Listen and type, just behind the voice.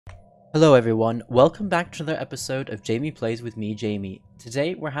Hello everyone, welcome back to another episode of Jamie Plays with me, Jamie.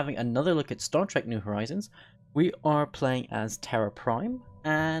 Today we're having another look at Star Trek New Horizons. We are playing as Terra Prime,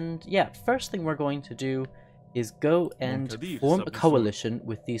 and yeah, first thing we're going to do is go and form a coalition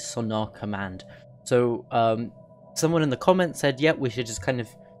with the Sonar Command. So, someone in the comments said, yeah, we should just kind of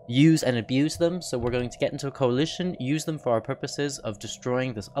use and abuse them, so we're going to get into a coalition, use them for our purposes of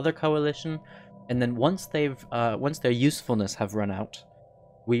destroying this other coalition, and then once their usefulness have run out,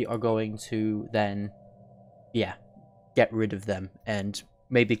 we are going to then, yeah, get rid of them and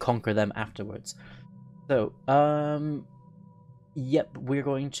maybe conquer them afterwards. So, yep, we're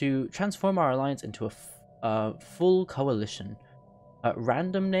going to transform our alliance into a full coalition.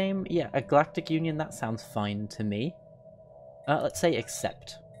 Random name, yeah, a Galactic Union, that sounds fine to me. Let's say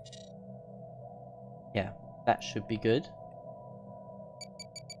accept. Yeah, that should be good.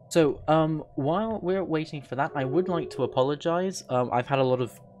 So, while we're waiting for that, I would like to apologize. I've had a lot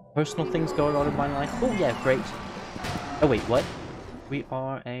of personal things going on in my life. Oh, yeah, great. Oh, wait, what? We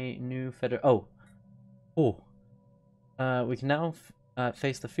are a new we can now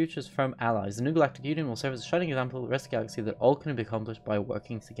face the future's firm allies. The new Galactic Union will serve as a shining example of the rest of the galaxy that all can be accomplished by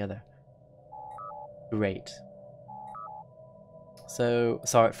working together. Great. So,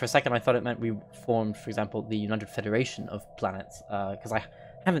 sorry, for a second I thought it meant we formed, for example, the United Federation of Planets, because I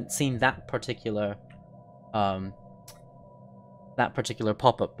haven't seen that particular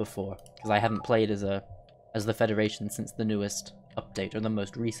pop-up before, because I haven't played as the Federation since the newest update, or the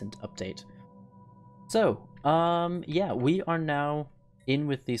most recent update. So, yeah, we are now in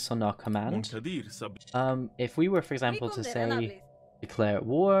with the Sonar Command. If we were, for example, to say, declare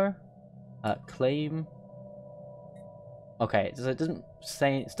war, claim... Okay, so it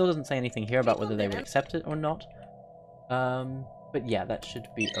still doesn't say anything here about whether they would accept it or not. But yeah, that should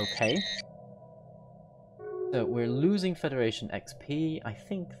be okay. So we're losing Federation XP. I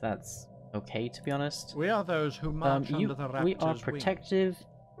think that's okay, to be honest. We are those who march under the Raptor's We are protective.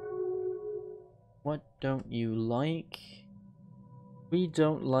 What don't you like? We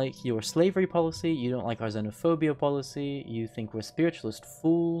don't like your slavery policy. You don't like our xenophobia policy. You think we're spiritualist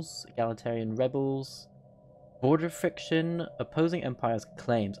fools, egalitarian rebels. Border friction, opposing empires'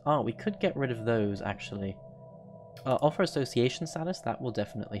 claims. Oh, we could get rid of those, actually. Offer association status, that will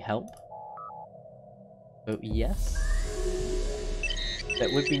definitely help. So, yes.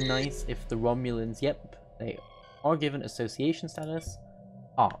 That would be nice if the Romulans, yep, they are given association status.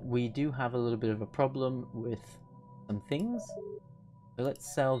 Ah, we do have a little bit of a problem with some things. So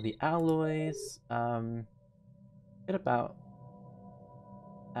let's sell the alloys. Get about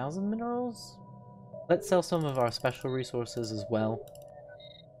 1,000 minerals? Let's sell some of our special resources as well.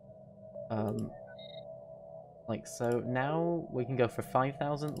 Like so. Now we can go for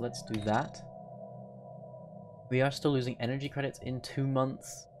 5,000. Let's do that. We are still losing energy credits in 2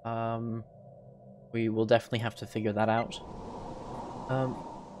 months. We will definitely have to figure that out.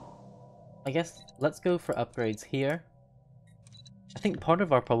 I guess let's go for upgrades here. I think part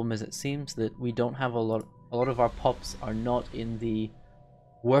of our problem is it seems that we don't have a lot of our pops are not in the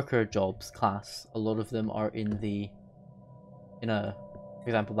worker jobs class. A lot of them are in for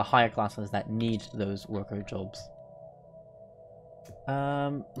example, the higher classes that need those worker jobs.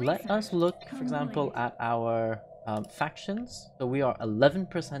 Let us look, for example, at our factions. So we are 11%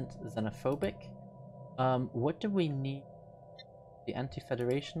 xenophobic. What do we need? The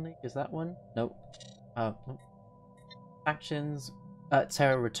Anti-Federation League, is that one? Nope. Factions,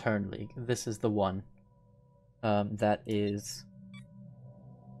 Terra Return League. This is the one that is...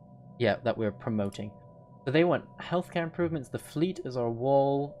 yeah, that we're promoting. So they want healthcare improvements, the fleet is our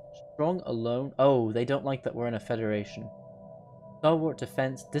wall, strong alone. Oh, they don't like that we're in a federation. Stalwart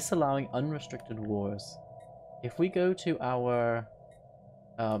defense, disallowing unrestricted wars. If we go to our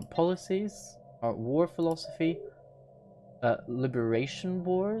policies, our war philosophy, liberation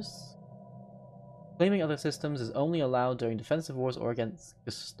wars, claiming other systems is only allowed during defensive wars or against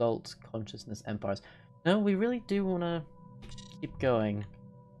Gestalt consciousness empires. No, we really do want to keep going.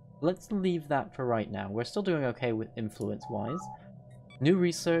 Let's leave that for right now. We're still doing okay with influence-wise. New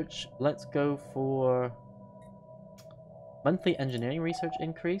research, let's go for monthly engineering research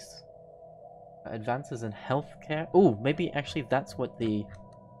increase. Advances in healthcare. Oh, maybe actually that's what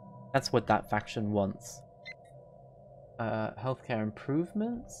that faction wants. Healthcare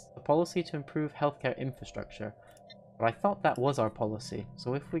improvements? A policy to improve healthcare infrastructure. But I thought that was our policy.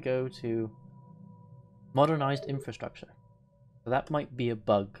 So if we go to modernized infrastructure. So that might be a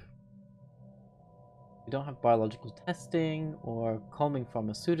bug. We don't have biological testing or calming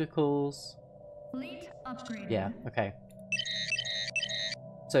pharmaceuticals. Fleet upgraded. Yeah, okay.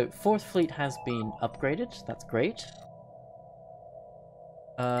 So 4th Fleet has been upgraded, that's great.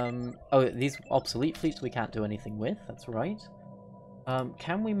 Oh, these obsolete fleets we can't do anything with, that's right.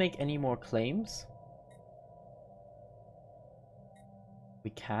 Can we make any more claims?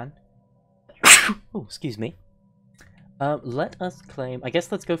 We can. Oh, excuse me. Let us claim... I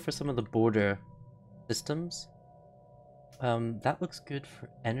guess let's go for some of the border systems. That looks good for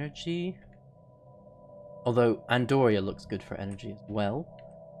energy. Although Andoria looks good for energy as well.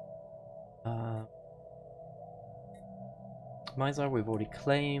 Mizar we've already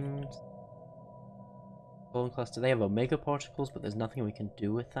claimed. Golden Cluster, they have Omega particles, but there's nothing we can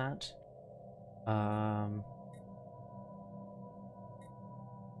do with that.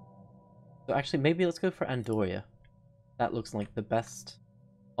 So actually, maybe let's go for Andoria. That looks like the best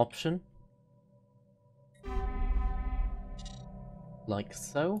option. Like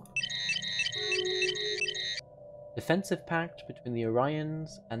so. Defensive pact between the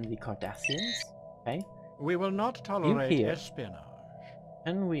Orions and the Cardassians. Okay. We will not tolerate espionage.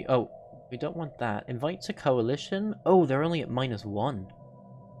 Can we... Oh, we don't want that. Invite to coalition? Oh, they're only at -1.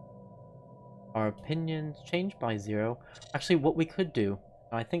 Our opinions changed by 0. Actually, what we could do,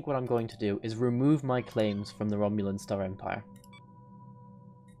 I think what I'm going to do, is remove my claims from the Romulan Star Empire.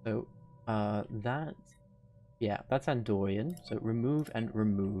 So, yeah, that's Andorian. So remove and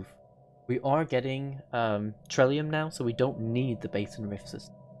remove. We are getting Trellium now, so we don't need the Basin Rift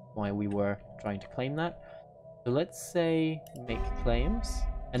system. Why we were trying to claim that. So let's say make claims,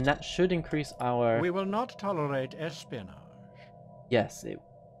 and that should increase our... We will not tolerate espionage. Yes,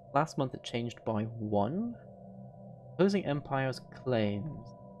 last month it changed by 1. Opposing Empire's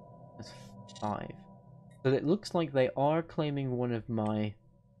claims is 5. So it looks like they are claiming one of my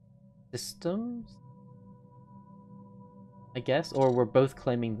systems, I guess, or we're both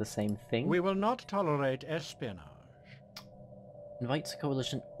claiming the same thing. We will not tolerate espionage. Invite to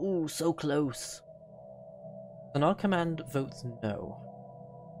coalition. Ooh, so close. And our command votes no.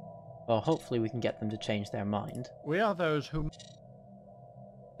 Well, hopefully we can get them to change their mind. We are those who...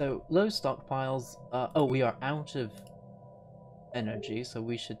 So, low stockpiles. Oh, we are out of energy, so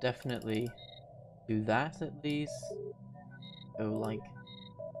we should definitely do that at least. Go like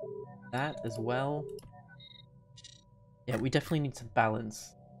that as well. Yeah, we definitely need to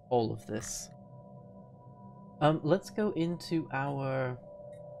balance all of this. Let's go into our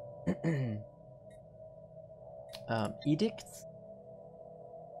edicts.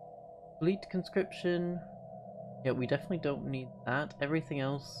 Fleet conscription. Yeah, we definitely don't need that. Everything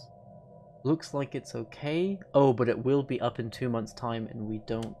else looks like it's okay. Oh, but it will be up in 2 months' time, and we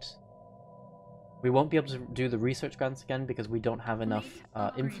won't be able to do the research grants again because we don't have enough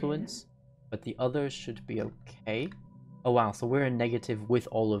influence. But the others should be okay. Oh wow, so we're in negative with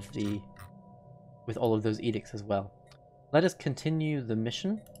all of those edicts as well. Let us continue the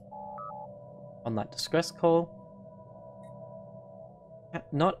mission on that distress call.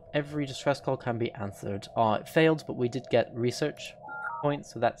 Not every distress call can be answered. It failed, but we did get research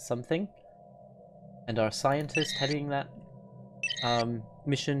points, so that's something. And our scientist heading that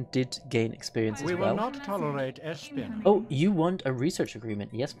mission did gain experience as well. We will not tolerate espionage. Oh, you want a research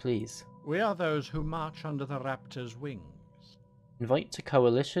agreement? Yes, please. We are those who march under the Raptor's wings. Invite to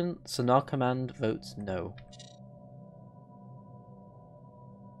coalition. Sonar Command votes no.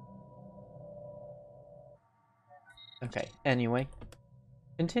 Okay, anyway.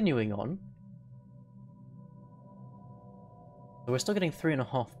 Continuing on. So we're still getting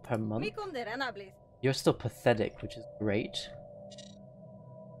 3.5 per month. You're still pathetic, which is great.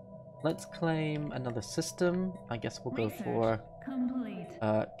 Let's claim another system. I guess we'll go for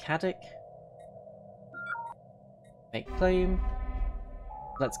Caddic. Make claim.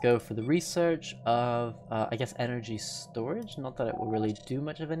 Let's go for the research of, I guess, energy storage. Not that it will really do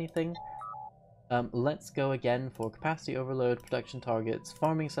much of anything. Let's go again for capacity overload, production targets,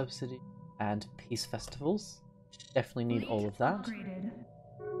 farming subsidy, and peace festivals. Definitely need all of that.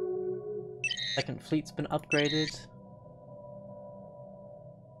 Second fleet's been upgraded.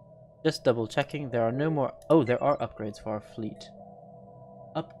 Just double checking, there are no more... Oh, there are upgrades for our fleet.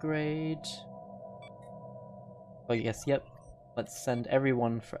 Upgrade... Oh yes, yep. Let's send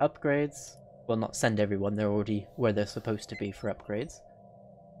everyone for upgrades. Well, not send everyone, they're already where they're supposed to be for upgrades.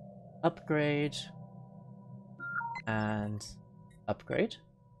 Upgrade. And... upgrade.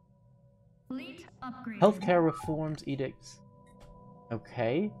 Fleet upgrade. Healthcare reforms edicts.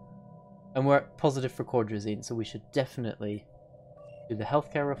 Okay. And we're positive for Cordrazine, so we should definitely do the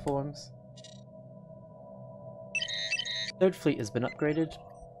healthcare reforms. Third fleet has been upgraded,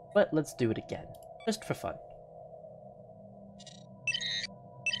 but let's do it again, just for fun.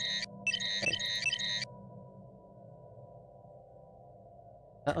 Okay.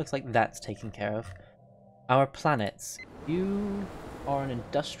 That looks like that's taken care of. Our planets. You are an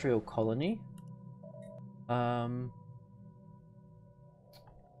industrial colony.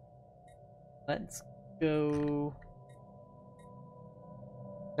 Let's go...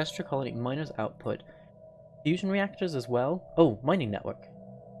 Industrial colony, miners output. Fusion reactors as well. Oh, mining network.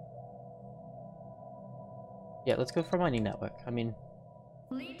 Yeah, let's go for mining network. I mean,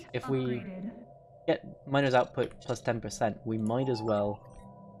 Fleet if we upgraded. get miners output plus 10%, we might as well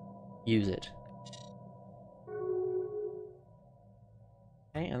use it.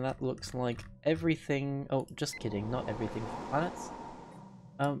 Okay, and that looks like everything... Oh, just kidding, not everything for planets.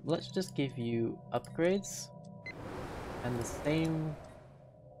 Let's just give you upgrades. And the same...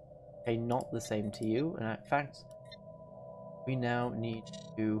 Okay, not the same to you. And in fact, we now need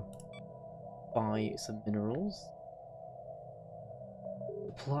to buy some minerals.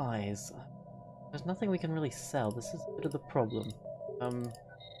 Supplies. There's nothing we can really sell. This is a bit of the problem. I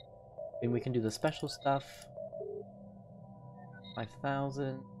mean, we can do the special stuff.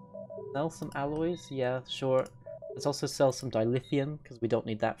 5,000. Sell some alloys? Yeah, sure. Let's also sell some dilithium, because we don't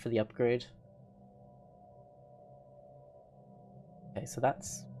need that for the upgrade. Okay, so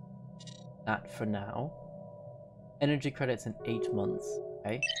that's that for now. Energy credits in 8 months.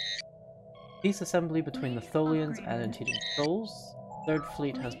 Okay. Peace assembly between the Tholians and Antedian Trolls. Third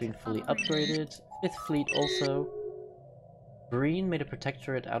fleet has been fully upgraded. Fifth fleet also. Breen made a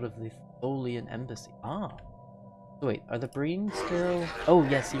protectorate out of the Tholian embassy. Ah. So wait, are the Breen still... Oh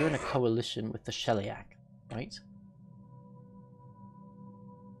yes, you're in a coalition with the Sheliak, right?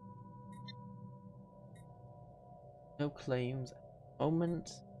 No claims at the moment.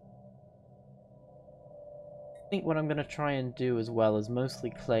 I think what I'm going to try and do as well is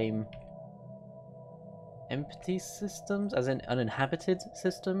mostly claim empty systems, as in uninhabited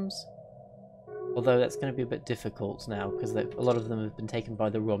systems. Although that's going to be a bit difficult now, because a lot of them have been taken by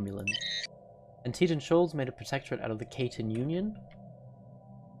the Romulans. Antedian Shoals made a protectorate out of the Caton Union.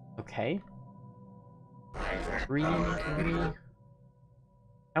 Okay. Green. How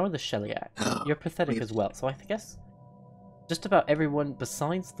are the Sheliak? You're pathetic as well, so I guess just about everyone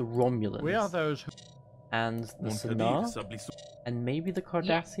besides the Romulans. We are those who... And the Sonar, and maybe the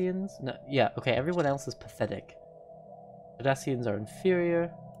Cardassians? No, yeah, okay, everyone else is pathetic. Cardassians are inferior.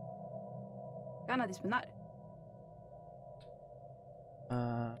 What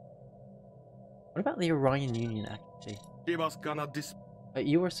about the Orion Union, actually?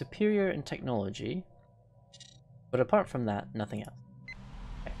 You are superior in technology, but apart from that, nothing else.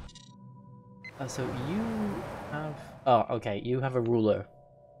 Okay. So you have... Oh, okay, you have a ruler.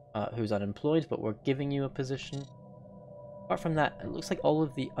 Who's unemployed, but we're giving you a position. Apart from that, it looks like all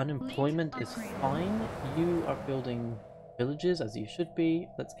of the unemployment is fine. You are building villages, as you should be.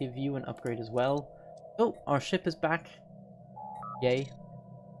 Let's give you an upgrade as well. Oh, our ship is back. Yay.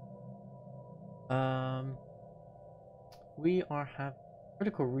 We are having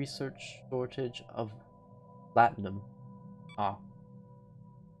critical research shortage of platinum. Ah.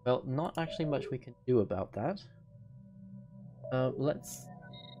 Well, not actually much we can do about that. Let's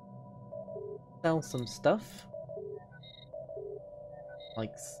sell some stuff.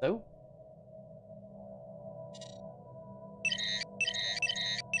 Like so.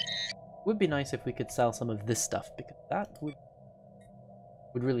 Would be nice if we could sell some of this stuff, because that would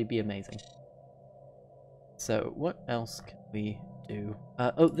really be amazing. So, what else can we do?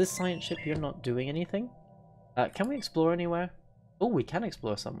 Oh, this science ship, you're not doing anything? Can we explore anywhere? Oh, we can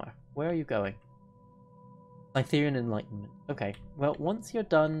explore somewhere. Where are you going? Lytherian Enlightenment. Okay, well, once you're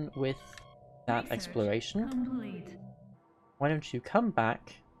done with that exploration, complete. why don't you come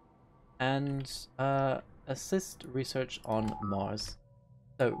back and assist research on Mars.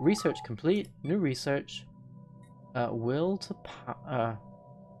 So, research complete, new research, will to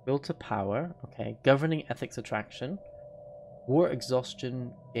power, okay, governing ethics attraction, war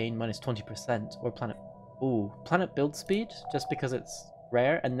exhaustion gain minus 20%, or planet, ooh, planet build speed, just because it's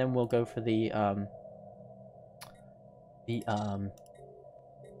rare, and then we'll go for the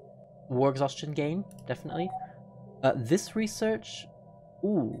war exhaustion gain, definitely. This research,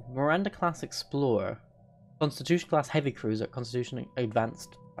 ooh, Miranda class explorer, Constitution class heavy cruiser, Constitution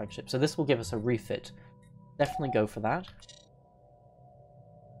advanced flagship. So this will give us a refit. Definitely go for that.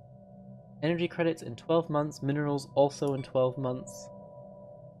 Energy credits in 12 months, minerals also in 12 months.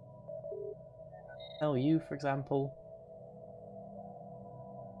 LU, for example.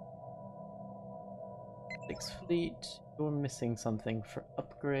 6 fleet. You're missing something for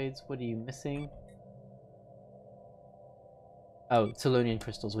upgrades. What are you missing? Oh, Solonian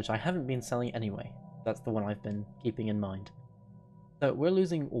crystals, which I haven't been selling anyway. That's the one I've been keeping in mind. So we're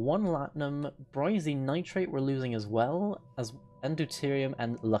losing 1 latinum, bronzine nitrate we're losing as well, and deuterium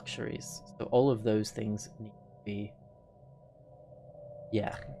and luxuries. So all of those things need to be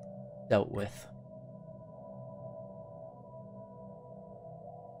yeah, dealt with.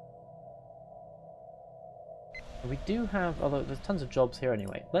 We do have, although there's tons of jobs here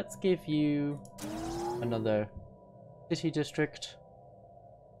anyway. Let's give you another city district.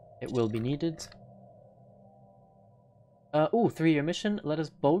 It will be needed. Oh, 3-year mission. Let us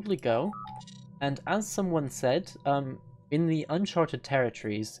boldly go. And as someone said, in the uncharted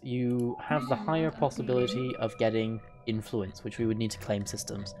territories, you have the higher possibility of getting influence, which we would need to claim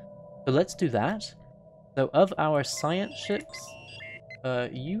systems. So let's do that. So of our science ships,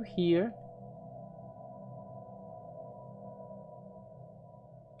 you here.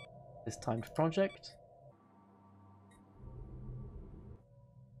 This timed project.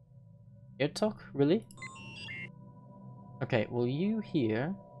 Airtalk? Really? Okay, well you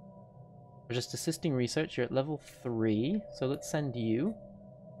here are just assisting research. You're at level 3, so let's send you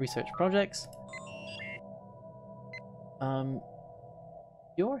research projects.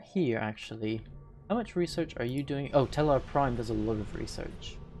 You're here actually. How much research are you doing? Oh, Terra Prime does a lot of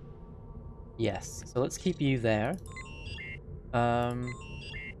research. Yes, so let's keep you there.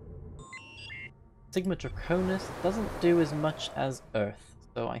 Sigma Draconis doesn't do as much as Earth,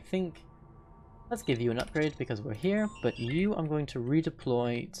 so I think let's give you an upgrade because we're here, but you I'm going to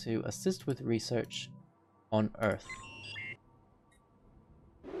redeploy to assist with research on Earth.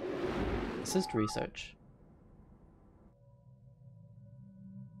 Assist research.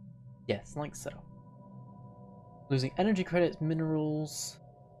 Yes, like so. Losing energy credits, minerals.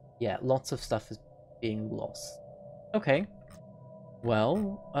 Yeah, lots of stuff is being lost. Okay.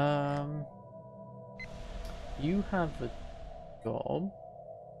 Well, you have a job.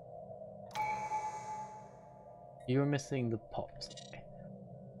 You're missing the pops.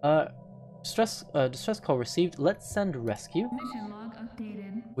 Okay. Distress call received. Let's send rescue. Mission log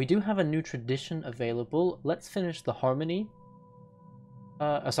updated. We do have a new tradition available. Let's finish the harmony.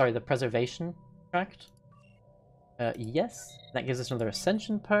 Sorry, the preservation tract. Yes, that gives us another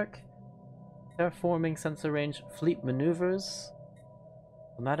ascension perk. Terraforming, sensor range, fleet maneuvers,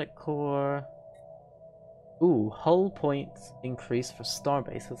 thematic core. Ooh, hull points increase for star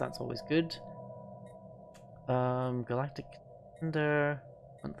bases. That's always good. Galactic Contender,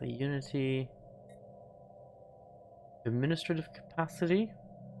 monthly unity, administrative capacity,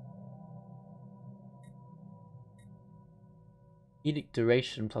 edict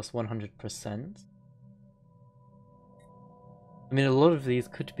duration plus 100%. I mean, a lot of these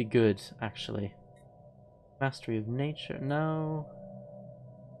could be good, actually. Mastery of nature, no.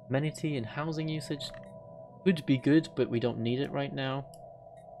 Amenity and housing usage could be good, but we don't need it right now.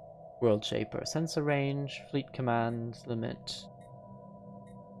 World Shaper, sensor range, fleet command, limit.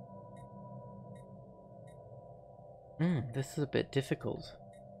 This is a bit difficult.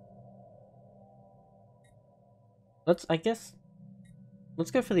 Let's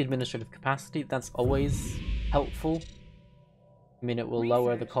go for the administrative capacity. That's always helpful. I mean, it will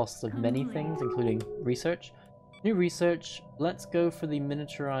lower the costs of many things, including research. New research, let's go for the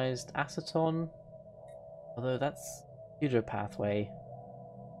miniaturized aceton. Although that's computer pathway.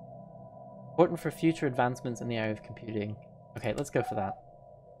 Important for future advancements in the area of computing. Okay, let's go for that.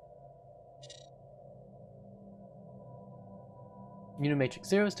 Unimatrix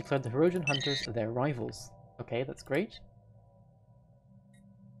Zeros declared the Herodian Hunters their rivals. Okay, that's great.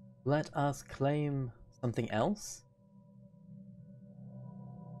 Let us claim something else.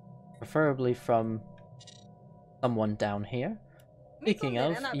 Preferably from someone down here. Speaking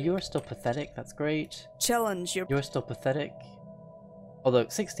of, you're still pathetic, that's great. Challenge your... You're still pathetic. Although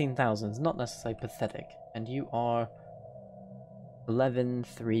 16,000 is not necessarily pathetic. And you are 11,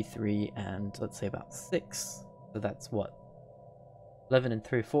 3, 3, and let's say about 6. So that's what? 11 and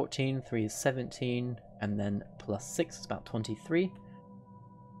 3, 14, 3 is 17, and then plus 6 is about 23.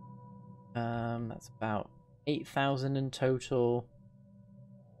 That's about 8,000 in total.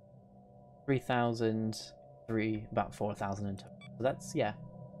 3,000, 3, about 4,000 in total. So that's, yeah.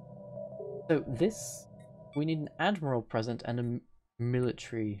 So this, we need an admiral present and a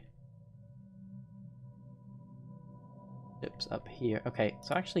military ships up here. Okay,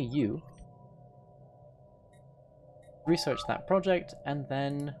 so actually you research that project and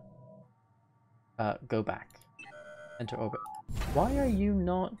then go back. Enter orbit. Why are you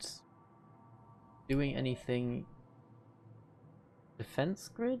not doing anything? Defense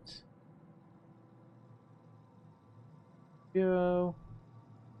grid? Zero.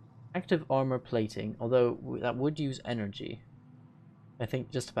 Active armor plating, although that would use energy. I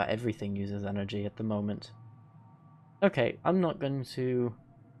think just about everything uses energy at the moment. Okay, I'm not going to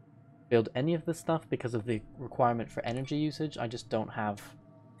build any of this stuff because of the requirement for energy usage. I just don't have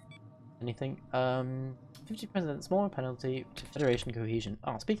anything. 50% smaller penalty to Federation cohesion.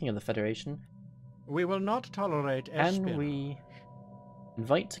 Oh, speaking of the Federation, We will not tolerate can espionage. we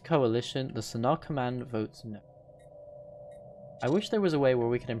invite to coalition? The Sonar Command votes no. I wish there was a way where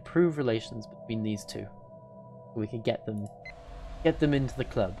we could improve relations between these two. So we could get them into the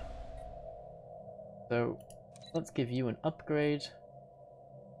club. So let's give you an upgrade.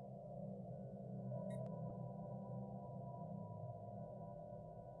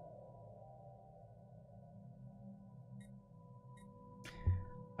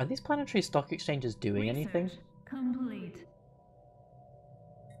 Are these planetary stock exchanges doing anything? Research complete.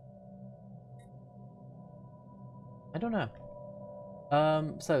 I don't know.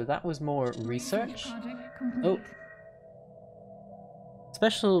 So that was more research. Project complete. Oh.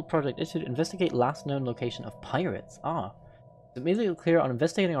 Special project issued: investigate last known location of pirates. Ah. It's immediately clear on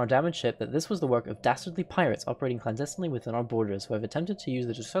investigating our damaged ship that this was the work of dastardly pirates operating clandestinely within our borders who have attempted to use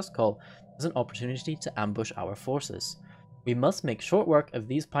the distress call as an opportunity to ambush our forces. We must make short work of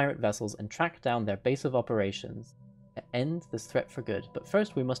these pirate vessels and track down their base of operations to end this threat for good, but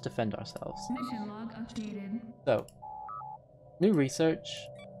first we must defend ourselves. Mission log updated. So, new research.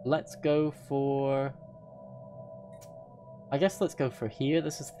 Let's go for... I guess let's go for here.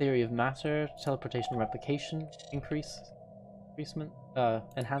 This is theory of matter, teleportation, replication,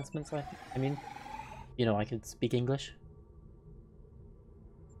 enhancements, I mean. You know, I could speak English.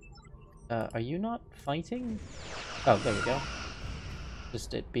 Are you not fighting? Oh, there we go.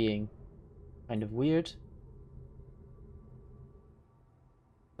 Just it being kind of weird.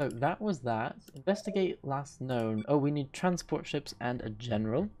 So that was that. Investigate last known. Oh, we need transport ships and a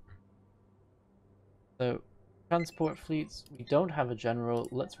general. So, transport fleets. We don't have a general.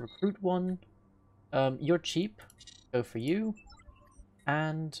 Let's recruit one. You're cheap. Go for you.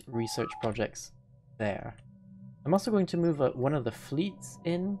 And research projects there. I'm also going to move one of the fleets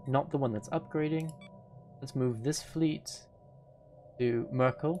in, not the one that's upgrading. Let's move this fleet to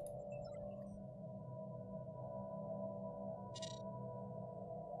Merkel.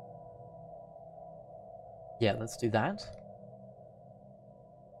 Yeah, let's do that.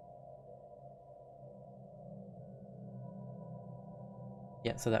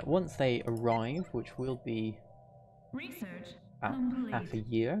 Yeah, so that once they arrive, which will be Research about complete. half a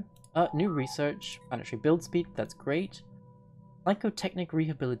year. New research, planetary build speed, that's great. Psychotechnic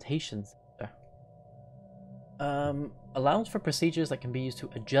rehabilitation center. Allows for procedures that can be used to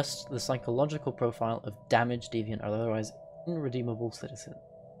adjust the psychological profile of damaged, deviant, or otherwise irredeemable citizens.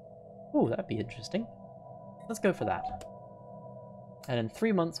 Oh, that'd be interesting. Let's go for that. And in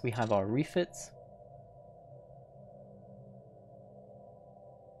 3 months we have our refits.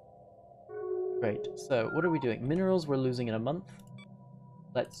 Great, so what are we doing? Minerals we're losing in a month.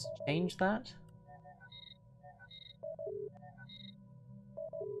 Let's change that.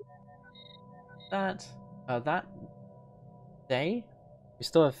 That day, we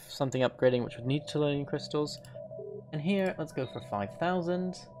still have something upgrading which would need Tellurian crystals. And here, let's go for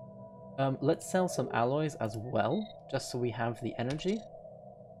 5,000. Let's sell some alloys as well, just so we have the energy.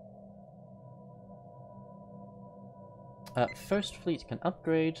 First fleet can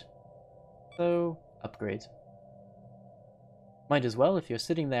upgrade, so upgrade. Might as well if you're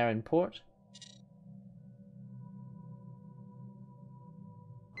sitting there in port.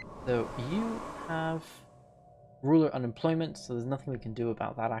 So you have ruler unemployment, so there's nothing we can do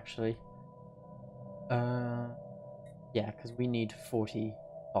about that actually. Yeah, because we need 40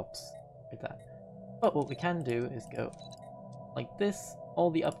 tops like that. But what we can do is go like this, all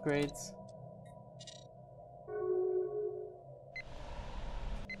the upgrades.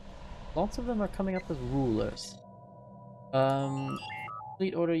 Lots of them are coming up as rulers.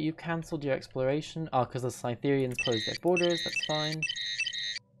 Fleet order, you cancelled your exploration. Oh, because the Scytherians closed their borders, that's fine.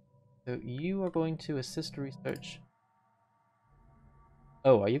 So you are going to assist research.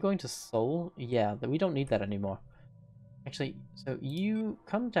 Oh, are you going to Sol? Yeah, we don't need that anymore. Actually, so you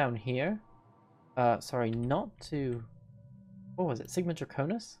come down here. Sorry, not to... What was it? Sigma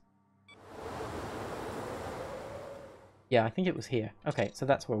Draconis? Yeah, I think it was here. Okay, so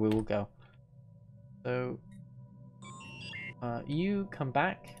that's where we will go. So... you come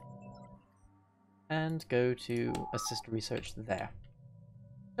back and go to assist research there.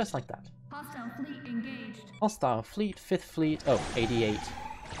 Just like that. Hostile fleet engaged. Hostile fleet, 5th fleet, oh, 88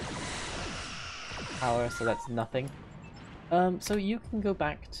 power, so that's nothing. So you can go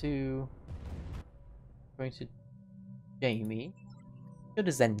back to... Going to Jamie. Go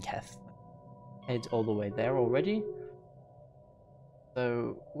to Zenketh. Head all the way there already.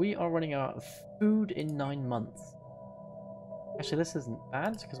 So we are running out of food in 9 months. Actually, this isn't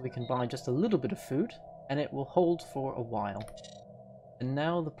bad, because we can buy just a little bit of food, and it will hold for a while. And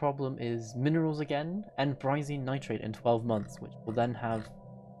now the problem is minerals again, and brizine nitrate in 12 months, which will then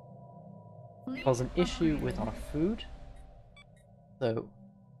cause an issue with our food. So,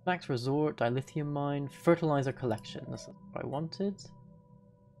 max resort, dilithium mine, fertilizer collection. This is what I wanted.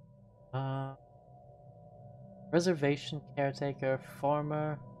 Reservation caretaker,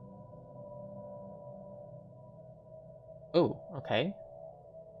 farmer. Oh, okay.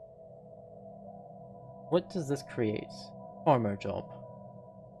 What does this create? Farmer job.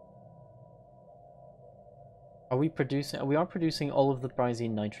 Are we producing? We are producing all of the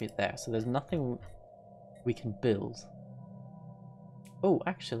brizine nitrate there, so there's nothing we can build. Oh,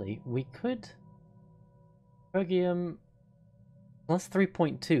 actually, we could. Pergium. Plus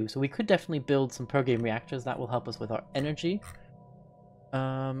 3.2, so we could definitely build some pergium reactors. That will help us with our energy.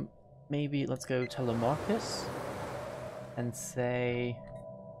 Maybe let's go Telemarcus and say.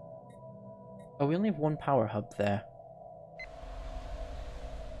 Oh, we only have one power hub there.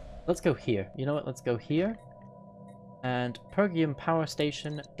 Let's go here. You know what? Let's go here. And Pergium Power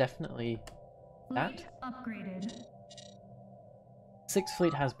Station, definitely that. Fleet upgraded. 6th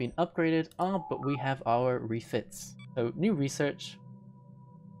Fleet has been upgraded. But we have our refits. So, new research.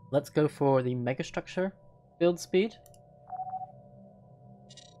 Let's go for the megastructure build speed.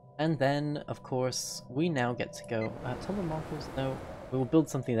 And then, of course, we now get to go... Telemarcus, no. We will build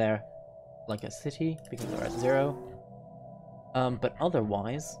something there, like a city, because we're at 0. But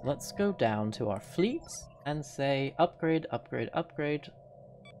otherwise, let's go down to our fleets and say upgrade, upgrade, upgrade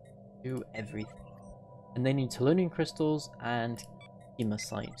to everything. And they need Telonian crystals and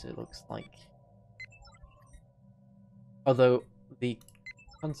hematite, it looks like. Although the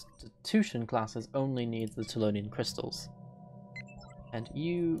Constitution classes only need the Telonian crystals. And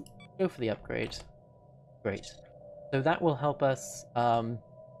you go for the upgrade. Great. So that will help us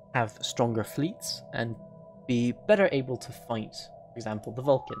have stronger fleets and be better able to fight, for example, the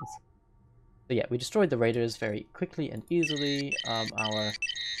Vulcans. So yeah, we destroyed the raiders very quickly and easily. Our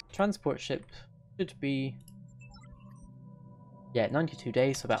transport ship should be... yeah, 92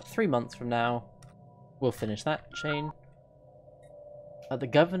 days, so about 3 months from now, we'll finish that chain. The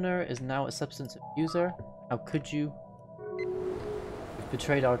governor is now a substance abuser. How could you? We've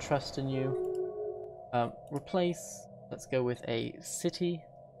betrayed our trust in you. Replace. Let's go with a city.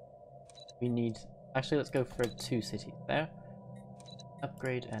 We need... actually, let's go for 2 cities there.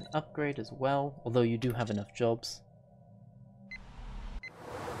 Upgrade and upgrade as well, although you do have enough jobs.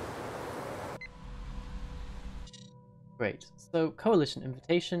 Great. So, Coalition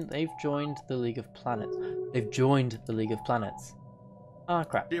Invitation, they've joined the League of Planets. They've joined the League of Planets. Ah,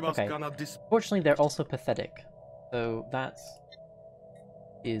 crap. Okay. Fortunately, they're also pathetic. So, that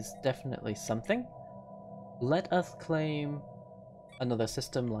is definitely something. Let us claim another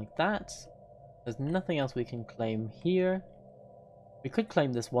system like that. There's nothing else we can claim here. We could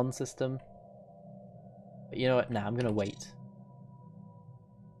claim this one system. But you know what? Nah, I'm gonna wait.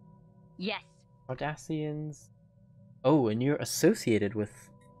 Yes. Cardassians. Oh, and you're associated with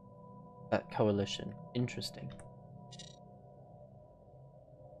that coalition. Interesting.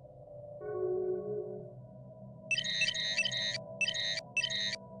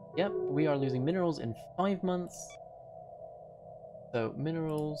 Yep, we are losing minerals in 5 months. So,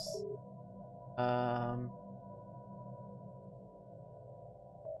 minerals...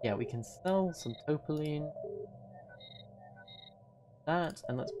 yeah, we can sell some topaline. That,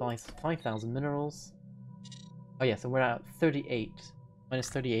 and let's buy 5,000 minerals. Oh yeah, so we're at 38. Minus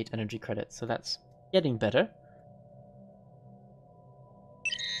 38 energy credits, so that's getting better.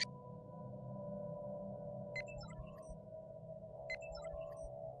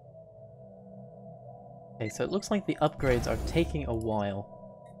 Okay, so it looks like the upgrades are taking a while.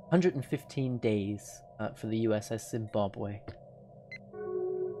 115 days for the USS Zimbabwe.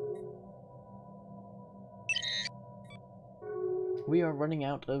 We are running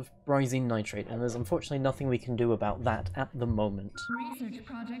out of brizine nitrate, and there's unfortunately nothing we can do about that at the moment. Research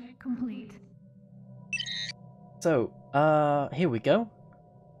project complete. So, here we go.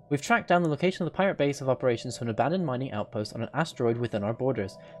 We've tracked down the location of the pirate base of operations to an abandoned mining outpost on an asteroid within our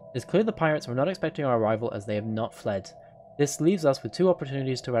borders. It is clear the pirates were not expecting our arrival as they have not fled. This leaves us with 2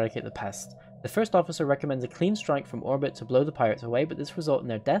 opportunities to eradicate the pest. The first officer recommends a clean strike from orbit to blow the pirates away, but this results in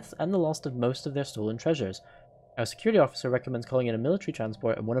their deaths and the loss of most of their stolen treasures. Our security officer recommends calling in a military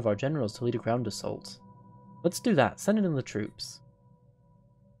transport and one of our generals to lead a ground assault. Let's do that. Send in the troops.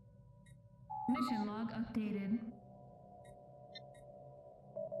 Mission log updated.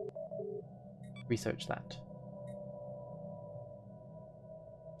 Research that.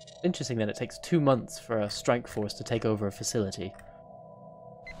 Interesting that it takes 2 months for a strike force to take over a facility.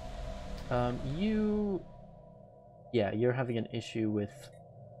 You yeah, you're having an issue with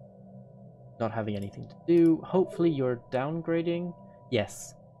not having anything to do. Hopefully you're downgrading.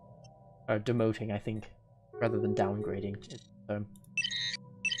 Yes. Or demoting, I think, rather than downgrading.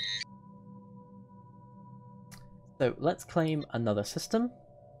 So let's claim another system.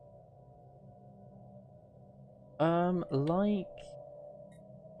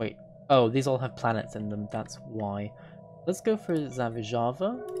 Wait. Oh, these all have planets in them, that's why. Let's go for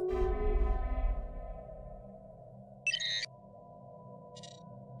Zavijava.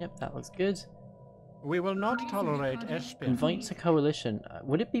 Yep, that looks good. We will not tolerate espionage. Invite to coalition.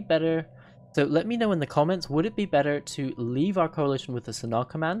 Would it be better... So let me know in the comments, would it be better to leave our coalition with the Sonar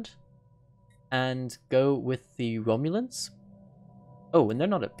Command and go with the Romulans? Oh, and they're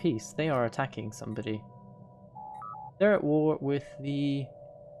not at peace. They are attacking somebody. They're at war with the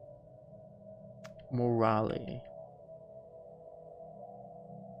Morali.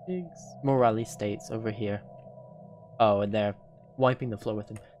 Morali states over here. Oh, and they're wiping the floor with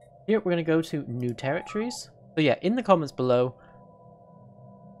them. Here, we're going to go to new territories. So yeah, in the comments below,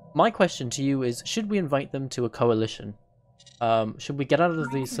 my question to you is, should we invite them to a coalition? Should we get out of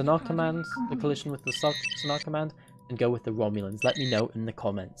the Sonar Command, the coalition with the Sonar Command, and go with the Romulans? Let me know in the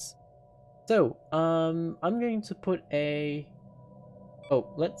comments. So, I'm going to put a...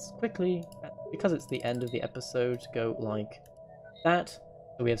 Oh, let's quickly, because it's the end of the episode, go like that.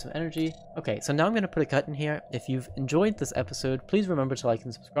 So we have some energy. Okay, so now I'm going to put a cut in here. If you've enjoyed this episode, please remember to like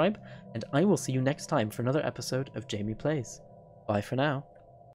and subscribe, and I will see you next time for another episode of Jamie Plays. Bye for now.